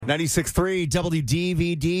96.3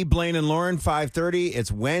 WDVD, Blaine and Lauren, 5:30.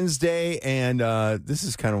 It's Wednesday, and this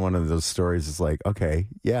is kind of one of those stories. It's like, okay,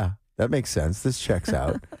 yeah, that makes sense. This checks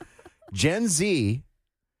out. Gen Z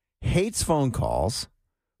hates phone calls,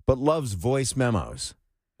 but loves voice memos.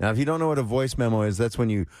 Now, if you don't know what a voice memo is, that's when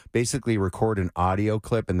you basically record an audio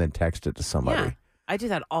clip and then text it to somebody. Yeah, I do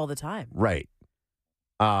that all the time. Right.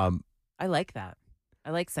 I like that. I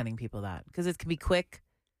like sending people that because it can be quick.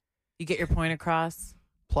 You get your point across.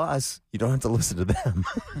 Plus, you don't have to listen to them.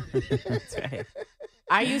 That's right.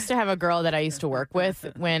 I used to have a girl that I used to work with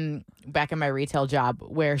back in my retail job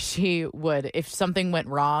where she would, if something went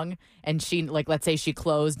wrong and she, like, let's say she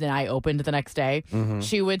closed and I opened the next day,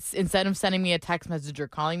 she would, instead of sending me a text message or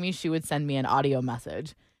calling me, she would send me an audio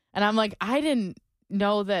message. And I'm like, I didn't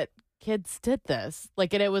know that kids did this.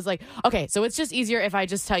 Like, and it was like, okay, so it's just easier if I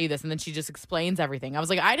just tell you this. And then she just explains everything. I was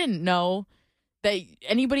like, I didn't know that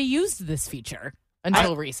anybody used this feature.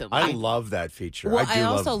 Until recently. I love that feature. Well, I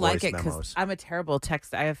love also like voice it because memos. I'm a terrible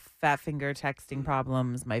text. I have fat finger texting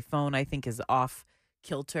problems. My phone, I think, is off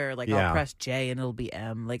kilter. Like, Yeah. I'll press J and it'll be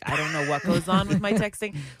M. Like, I don't know what goes on with my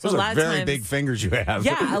texting. So Those a are lot very of times, big fingers you have.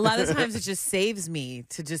 Yeah, a lot of times it just saves me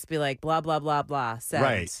to just be like, blah, blah, blah, blah. Send.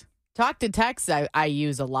 Right. Talk to text, I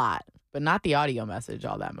use a lot, but not the audio message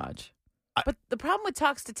all that much. But the problem with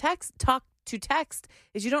talk to text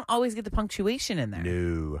is you don't always get the punctuation in there.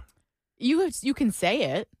 No. You can say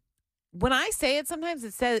it. When I say it, sometimes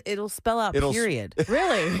it'll spell out period.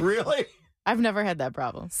 Really? Really? I've never had that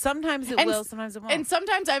problem. Sometimes it will, sometimes it won't. And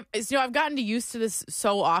sometimes I've gotten used to this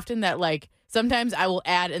so often that, like, sometimes I will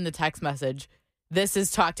add in the text message, this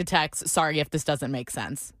is talk to text. Sorry if this doesn't make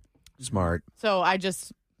sense. Smart. So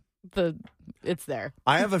it's there.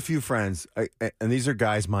 I have a few friends, and these are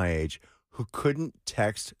guys my age, who couldn't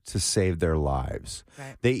text to save their lives.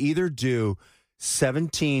 Right. They either do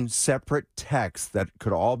 17 separate texts that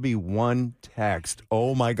could all be one text.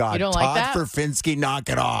 Oh, my God. You don't Todd like that? Ferfinski, knock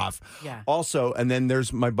it off. Yeah. Also, and then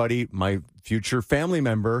there's my buddy, my future family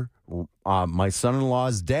member, my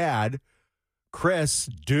son-in-law's dad, Chris,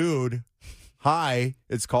 dude, hi,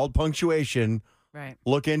 it's called punctuation. Right.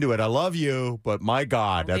 Look into it. I love you, but my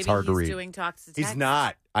God, Well, that's maybe hard to he's read. doing talks to text. He's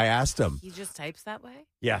not. I asked him. He just types that way?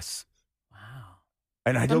 Yes. Wow.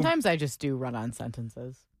 And I don't. Sometimes I just do run-on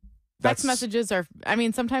sentences. That's- Text messages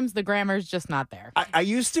sometimes the grammar's just not there. I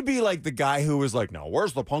used to be like the guy who was like, no,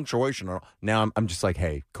 where's the punctuation? Now I'm just like,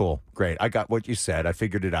 hey, cool, great. I got what you said. I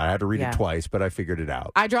figured it out. I had to read it twice, but I figured it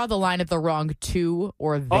out. I draw the line at the wrong to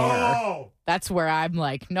or there. Oh! That's where I'm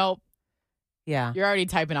like, nope. Yeah. You're already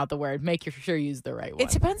typing out the word. Make sure you use the right one. It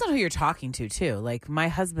depends on who you're talking to, too. Like, my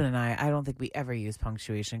husband and I don't think we ever use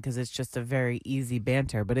punctuation because it's just a very easy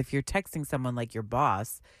banter. But if you're texting someone like your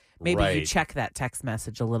boss, maybe you Right. check that text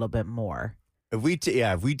message a little bit more. If we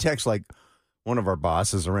text like one of our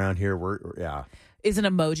bosses around here, yeah. Is an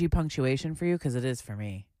emoji punctuation for you? Because it is for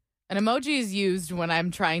me. An emoji is used when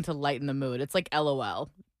I'm trying to lighten the mood. It's like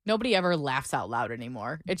LOL. Nobody ever laughs out loud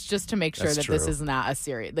anymore. It's just to make sure That's that true. this is not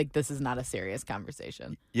a serious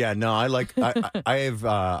conversation. Yeah, no, I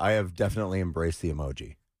have definitely embraced the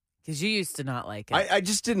emoji. Because you used to not like it. I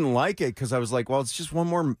just didn't like it because I was like, well, it's just one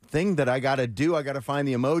more thing that I got to do. I got to find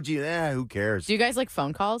the emoji. Who cares? Do you guys like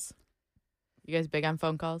phone calls? You guys big on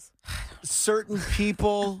phone calls? Certain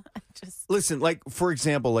people listen, like, for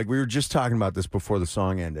example, like we were just talking about this before the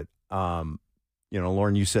song ended.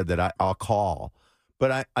 Lauren, you said that I'll call,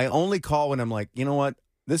 but I only call when I'm like, you know what?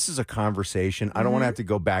 This is a conversation. I don't want to have to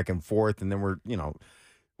go back and forth. And then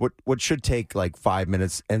what should take like 5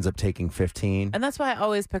 minutes ends up taking 15. And that's why I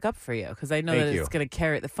always pick up for you, because I know Thank that you. it's going to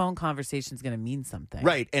carry, the phone conversation is going to mean something.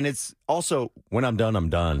 Right. And it's also, when I'm done, I'm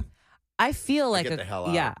done. I feel like get the hell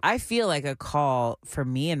out. Yeah, I feel like a call for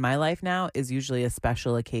me in my life now is usually a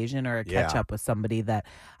special occasion or a catch up with somebody that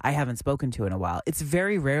I haven't spoken to in a while. It's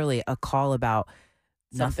very rarely a call about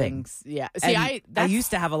nothing. Yeah. See, I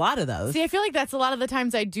used to have a lot of those. See, I feel like that's a lot of the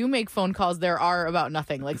times I do make phone calls. There are about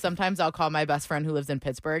nothing. Like sometimes I'll call my best friend who lives in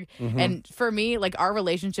Pittsburgh. And for me, like our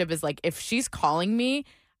relationship is like if she's calling me,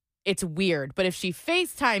 it's weird. But if she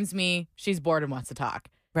FaceTimes me, she's bored and wants to talk.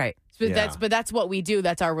 Right. But that's what we do.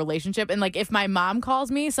 That's our relationship. And like if my mom calls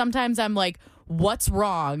me, sometimes I'm like, what's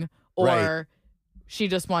wrong? Or Right. she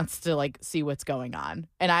just wants to like see what's going on.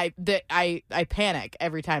 And I panic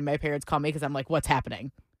every time my parents call me because I'm like, what's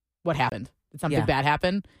happening? What happened? Did something bad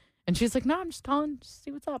happen? And she's like, no, I'm just calling just to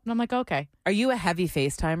see what's up. And I'm like, okay. Are you a heavy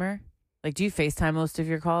FaceTimer? Like, do you FaceTime most of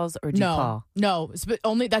your calls or do you call? No,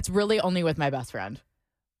 that's really only with my best friend.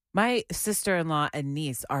 My sister-in-law and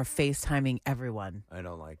niece are FaceTiming everyone. I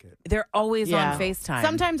don't like it. They're always on FaceTime.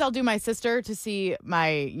 Sometimes I'll do my sister to see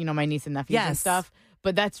my niece and nephews and Yes. stuff,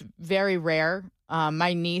 but that's very rare.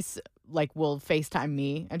 My niece will FaceTime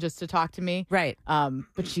me and just to talk to me. Right.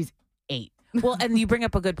 But she's 8. Well, and you bring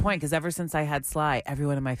up a good point because ever since I had Sly,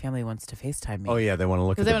 everyone in my family wants to FaceTime me. Oh, yeah. They want to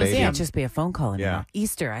look at they the wanna see baby. It him. can't just be a phone call anymore. Yeah.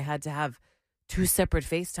 Easter, I had to have 2 separate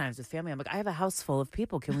FaceTimes with family. I'm like, I have a house full of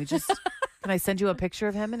people. Can we just, can I send you a picture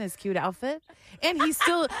of him in his cute outfit? And he's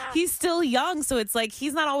still young. So it's like,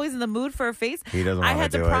 he's not always in the mood for a face. He doesn't I wanna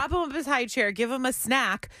had to do prop him up his high chair, give him a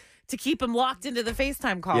snack to keep him locked into the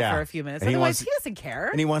FaceTime call Yeah. for a few minutes. And he Otherwise, wants- he doesn't care.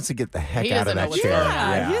 And he wants to get the heck He out of doesn't know that what's chair. going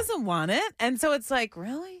on. Yeah, he doesn't want it. And so it's like,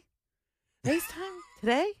 really? FaceTime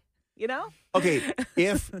today? You know? Okay,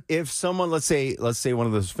 if someone, let's say one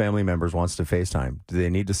of those family members wants to FaceTime, do they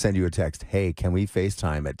need to send you a text? Hey, can we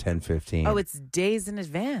FaceTime at 10:15? Oh, it's days in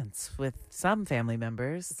advance with some family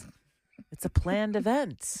members. It's a planned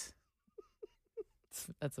event.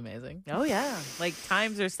 That's amazing. Oh, yeah. Like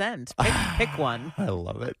times are sent. Pick one. I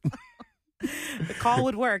love it. The call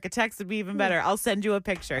would work. A text would be even better. I'll send you a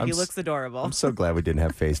picture. He I'm looks adorable. I'm so glad we didn't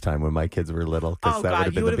have FaceTime when my kids were little because Oh, that God, would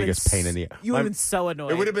have been you the would've biggest pain in the. You would have been so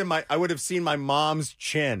annoyed. It would have been I would have seen my mom's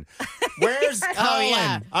chin. Where's Colin?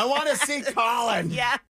 yeah. I want to see Colin. Yes.